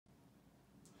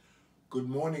Good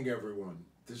morning, everyone.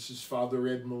 This is Father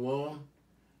Ed Malone.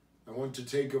 I want to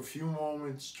take a few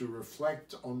moments to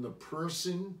reflect on the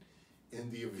person and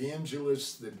the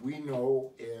evangelist that we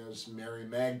know as Mary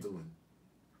Magdalene.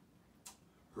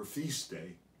 Her feast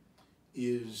day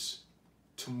is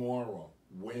tomorrow,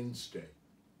 Wednesday.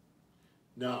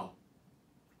 Now,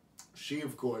 she,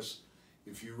 of course,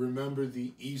 if you remember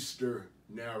the Easter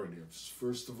narratives,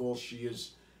 first of all, she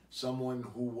is someone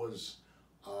who was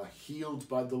healed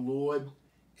by the Lord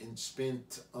and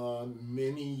spent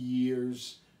many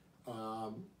years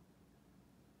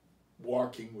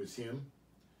walking with him.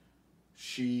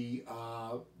 She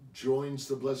joins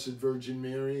the Blessed Virgin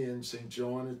Mary and St.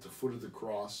 John at the foot of the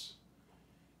cross.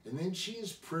 And then she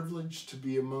is privileged to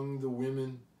be among the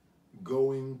women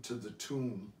going to the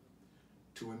tomb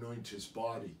to anoint his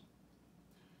body.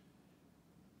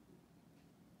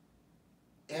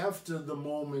 After the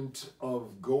moment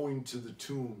of going to the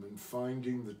tomb and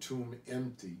finding the tomb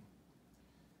empty,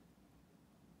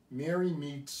 Mary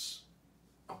meets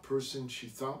a person she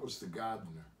thought was the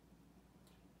gardener.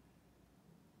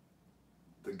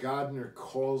 The gardener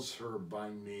calls her by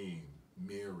name,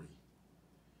 Mary.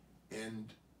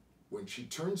 And when she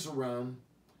turns around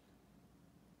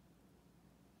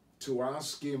to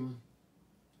ask him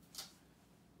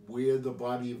where the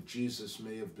body of Jesus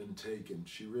may have been taken,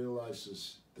 she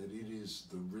realizes that it is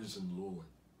the risen Lord.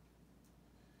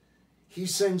 He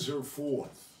sends her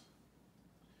forth,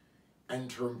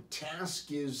 and her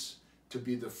task is to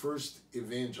be the first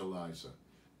evangelizer,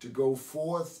 to go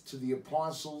forth to the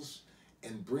apostles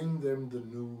and bring them the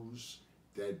news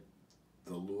that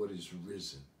the Lord is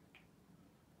risen.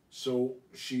 So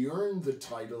she earned the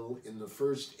title in the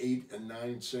first 8 and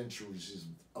 9 centuries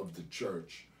of the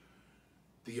church,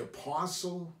 the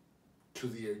apostle to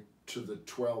the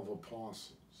 12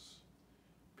 apostles,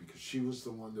 because she was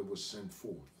the one that was sent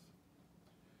forth.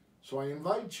 So I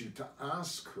invite you to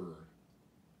ask her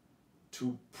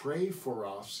to pray for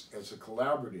us as a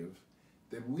collaborative,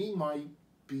 that we might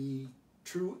be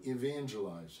true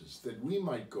evangelizers, that we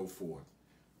might go forth.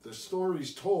 The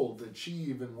story's told that she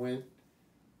even went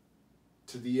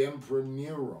to the Emperor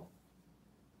Nero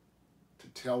to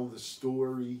tell the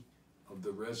story of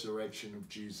the resurrection of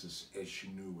Jesus as she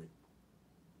knew it.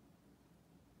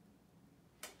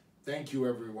 Thank you,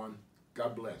 everyone.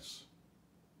 God bless.